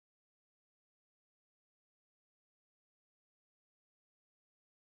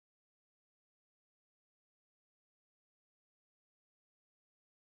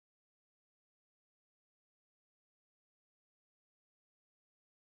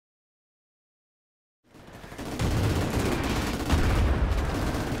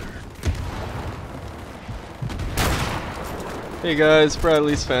Hey guys,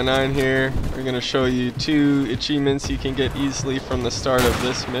 Bradley's Fan9 here. We're going to show you 2 achievements you can get easily from the start of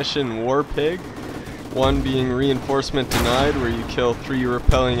this mission, War Pig. One being Reinforcement Denied, where you kill 3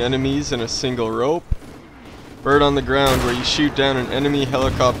 repelling enemies in a single rope. Bird on the Ground, where you shoot down an enemy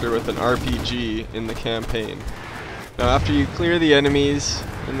helicopter with an RPG in the campaign. Now after you clear the enemies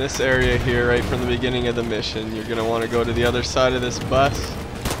in this area here right from the beginning of the mission, you're going to want to go to the other side of this bus,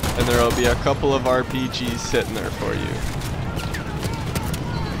 and there will be a couple of RPGs sitting there for you.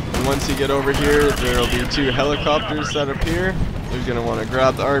 And once you get over here, there will be 2 helicopters that appear. You're going to want to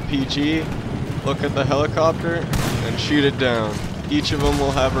grab the RPG, look at the helicopter, and shoot it down. Each of them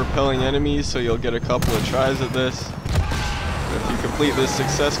will have repelling enemies, so you'll get a couple of tries at this. And if you complete this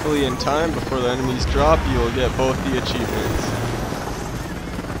successfully in time before the enemies drop, you will get both the achievements.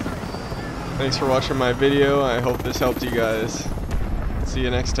 Thanks for watching my video. I hope this helped you guys. See you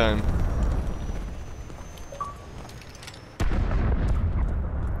next time.